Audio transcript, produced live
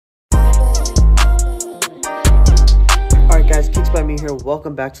by me here.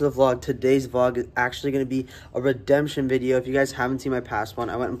 Welcome back to the vlog. Today's vlog is actually going to be a redemption video. If you guys haven't seen my past one,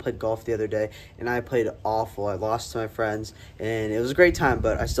 I went and played golf the other day and I played awful. I lost to my friends and it was a great time,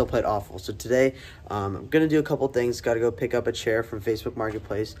 but I still played awful. So today I'm going to do a couple things. Got to go pick up a chair from Facebook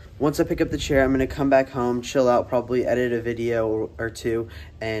Marketplace. Once I pick up the chair, I'm going to come back home, chill out, probably edit a video or two,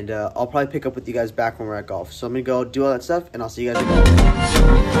 and I'll probably pick up with you guys back when we're at golf. So I'm going to go do all that stuff and I'll see you guys at golf.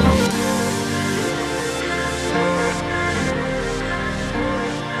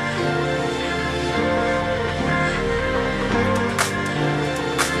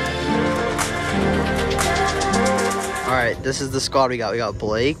 All right, this is the squad we got. We got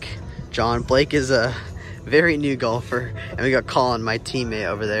Blake, John. Blake is a very new golfer. And we got Colin, my teammate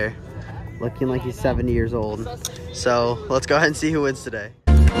over there, looking like he's 70 years old. So let's go ahead and see who wins today.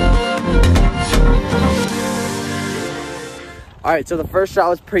 All right, so the first shot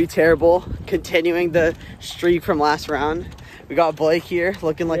was pretty terrible. Continuing the streak from last round. We got Blake here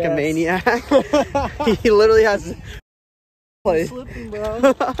looking like a maniac. He literally has play. Slipping,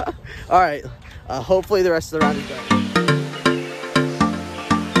 bro. All right, hopefully the rest of the round is better.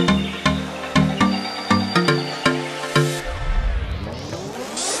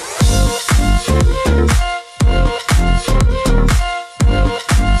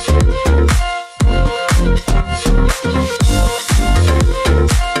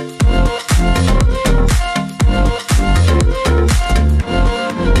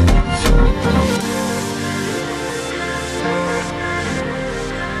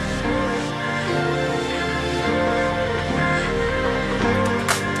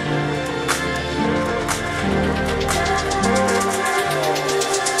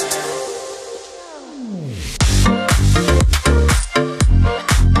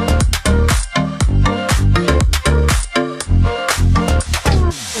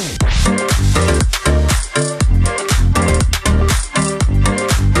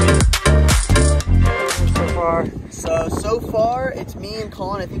 So far, it's me and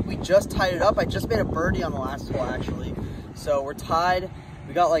Colin. I think we just tied it up. I just made a birdie on the last hole, actually. So we're tied.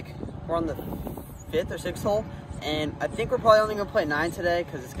 We're on the 5th or 6th hole. And I think we're probably only going to play 9 today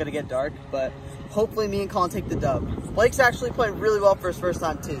because it's going to get dark. But hopefully me and Colin take the dub. Blake's actually playing really well for his first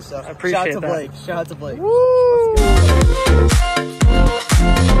time, too. So shout out to Blake. Shout out to Blake. Woo!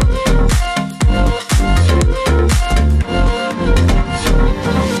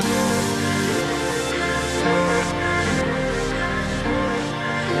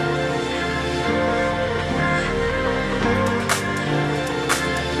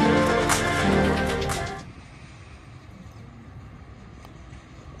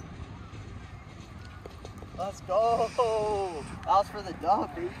 Let's go! That was for the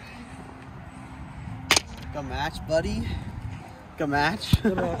dub, baby. Good match, buddy. Good match.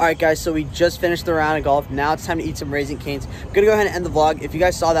 All right, guys, so we just finished the round of golf. Now it's time to eat some Raising Cane's. I'm gonna go ahead and end the vlog. If you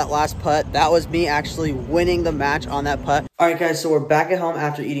guys saw that last putt, that was me actually winning the match on that putt. All right, guys, so we're back at home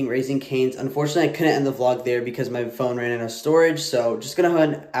after eating Raising Cane's. Unfortunately, I couldn't end the vlog there because my phone ran out of storage. So just gonna go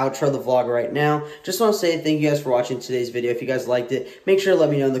ahead and outro the vlog right now. Just want to say thank you guys for watching today's video. If you guys liked it, make sure to let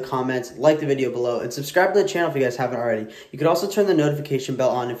me know in the comments, like the video below, and subscribe to the channel if you guys haven't already. You could also turn the notification bell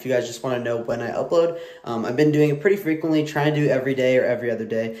on if you guys just want to know when I upload. I've been doing it pretty frequently, trying to do it every day or every other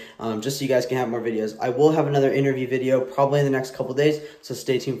day, just so you guys can have more videos. I will have another interview video probably in the next couple days, so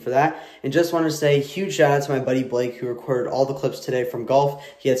stay tuned for that. And just want to say huge shout out to my buddy Blake, who recorded all the clips today from golf.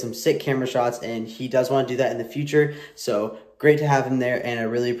 He had some sick camera shots and he does want to do that in the future, so great to have him there and I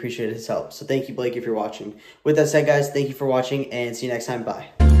really appreciate his help. So thank you, Blake, if you're watching. With that said, guys, thank you for watching and see you next time. Bye.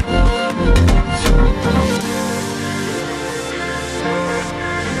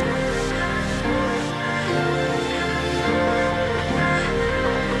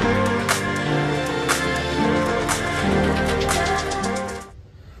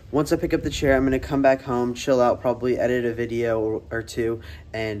 Once I pick up the chair, I'm going to come back home, chill out, probably edit a video or two,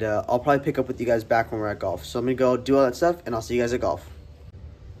 and I'll probably pick up with you guys back when we're at golf. So I'm going to go do all that stuff, and I'll see you guys at golf.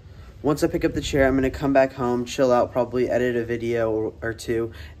 Once I pick up the chair, I'm going to come back home, chill out, probably edit a video or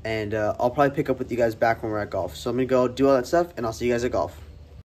two, and I'll probably pick up with you guys back when we're at golf. So I'm going to go do all that stuff, and I'll see you guys at golf.